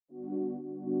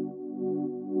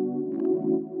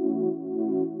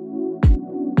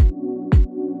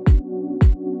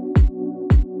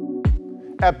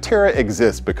Aptera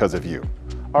exists because of you.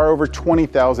 Our over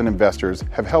 20,000 investors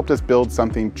have helped us build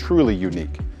something truly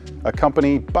unique, a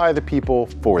company by the people,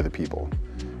 for the people.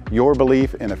 Your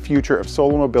belief in a future of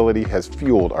solar mobility has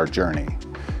fueled our journey.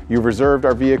 You've reserved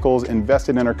our vehicles,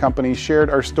 invested in our company,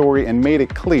 shared our story, and made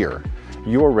it clear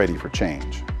you're ready for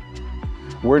change.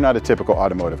 We're not a typical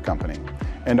automotive company,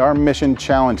 and our mission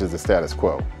challenges the status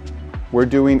quo. We're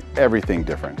doing everything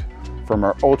different, from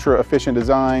our ultra-efficient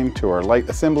design to our light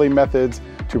assembly methods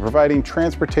to providing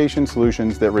transportation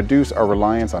solutions that reduce our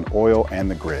reliance on oil and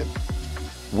the grid.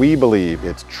 We believe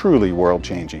it's truly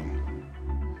world-changing.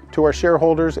 To our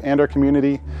shareholders and our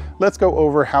community, let's go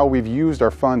over how we've used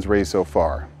our funds raised so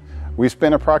far. We've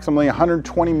spent approximately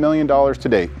 $120 million to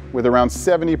date, with around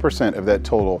 70% of that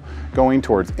total going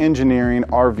towards engineering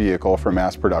our vehicle for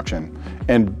mass production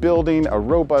and building a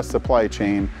robust supply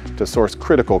chain to source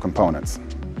critical components.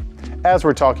 As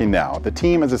we're talking now, the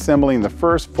team is assembling the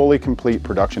first fully complete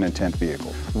production intent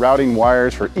vehicle, routing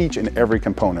wires for each and every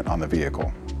component on the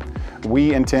vehicle.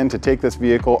 We intend to take this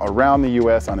vehicle around the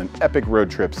US on an epic road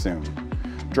trip soon,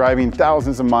 driving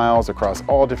thousands of miles across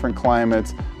all different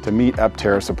climates to meet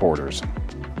Aptera supporters.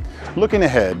 Looking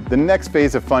ahead, the next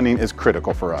phase of funding is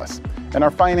critical for us, and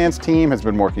our finance team has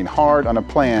been working hard on a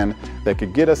plan that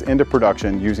could get us into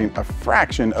production using a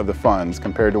fraction of the funds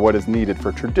compared to what is needed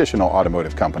for traditional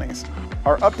automotive companies.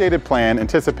 Our updated plan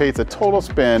anticipates a total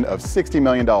spend of $60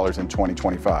 million in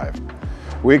 2025.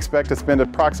 We expect to spend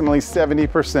approximately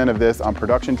 70% of this on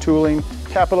production tooling,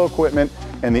 capital equipment,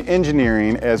 and the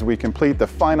engineering as we complete the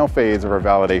final phase of our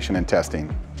validation and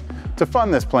testing. To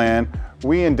fund this plan,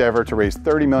 we endeavor to raise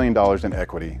 $30 million in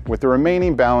equity, with the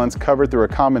remaining balance covered through a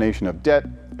combination of debt,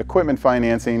 equipment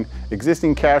financing,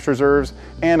 existing cash reserves,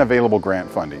 and available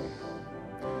grant funding.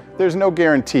 There's no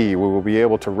guarantee we will be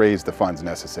able to raise the funds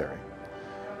necessary.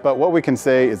 But what we can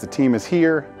say is the team is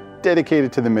here,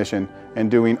 dedicated to the mission, and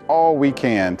doing all we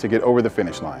can to get over the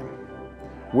finish line.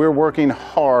 We're working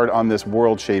hard on this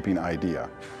world-shaping idea,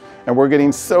 and we're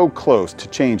getting so close to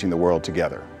changing the world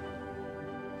together.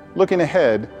 Looking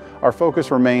ahead, our focus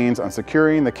remains on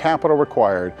securing the capital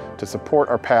required to support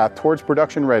our path towards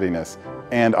production readiness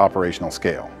and operational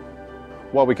scale.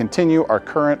 While we continue our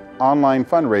current online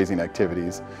fundraising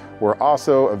activities, we're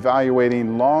also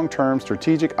evaluating long-term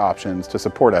strategic options to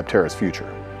support Aptera's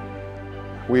future.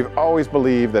 We've always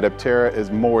believed that Aptera is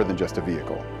more than just a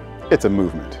vehicle. It's a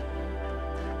movement.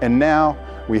 And now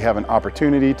we have an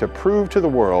opportunity to prove to the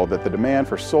world that the demand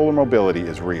for solar mobility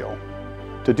is real.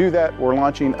 To do that, we're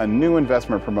launching a new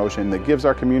investment promotion that gives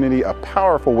our community a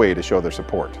powerful way to show their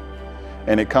support.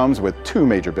 And it comes with two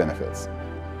major benefits.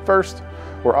 First,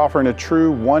 we're offering a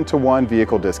true one-to-one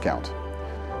vehicle discount.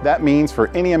 That means for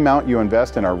any amount you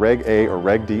invest in our Reg A or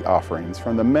Reg D offerings,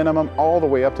 from the minimum all the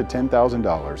way up to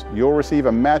 $10,000, you'll receive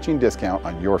a matching discount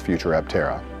on your future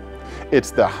Aptera.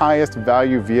 It's the highest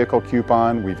value vehicle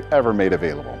coupon we've ever made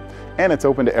available, and it's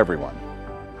open to everyone.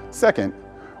 Second,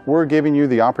 we're giving you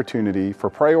the opportunity for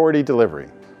priority delivery.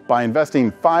 By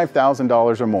investing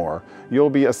 $5,000 or more, you'll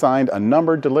be assigned a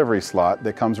numbered delivery slot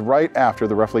that comes right after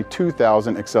the roughly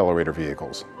 2,000 accelerator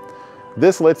vehicles.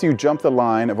 This lets you jump the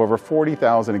line of over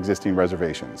 40,000 existing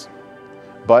reservations.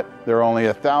 But there are only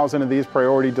 1,000 of these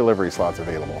priority delivery slots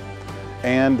available,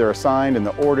 and they're assigned in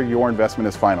the order your investment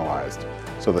is finalized.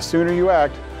 So the sooner you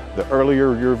act, the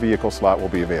earlier your vehicle slot will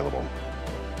be available.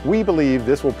 We believe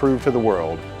this will prove to the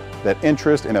world that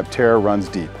interest in Aptera runs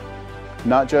deep,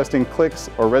 not just in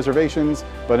clicks or reservations,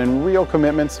 but in real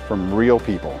commitments from real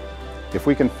people. If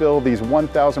we can fill these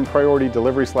 1,000 priority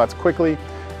delivery slots quickly,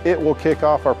 it will kick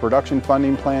off our production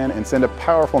funding plan and send a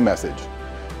powerful message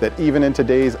that even in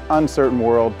today's uncertain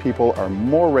world, people are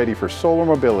more ready for solar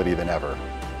mobility than ever.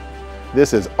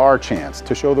 This is our chance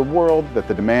to show the world that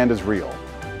the demand is real,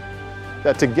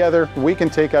 that together we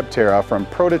can take Aptera from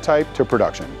prototype to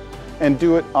production and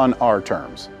do it on our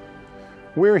terms.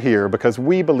 We're here because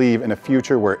we believe in a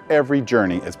future where every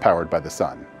journey is powered by the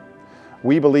sun.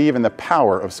 We believe in the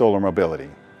power of solar mobility,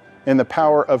 in the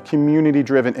power of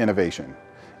community-driven innovation,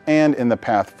 and in the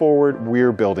path forward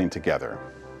we're building together.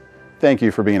 Thank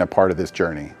you for being a part of this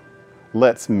journey.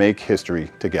 Let's make history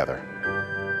together.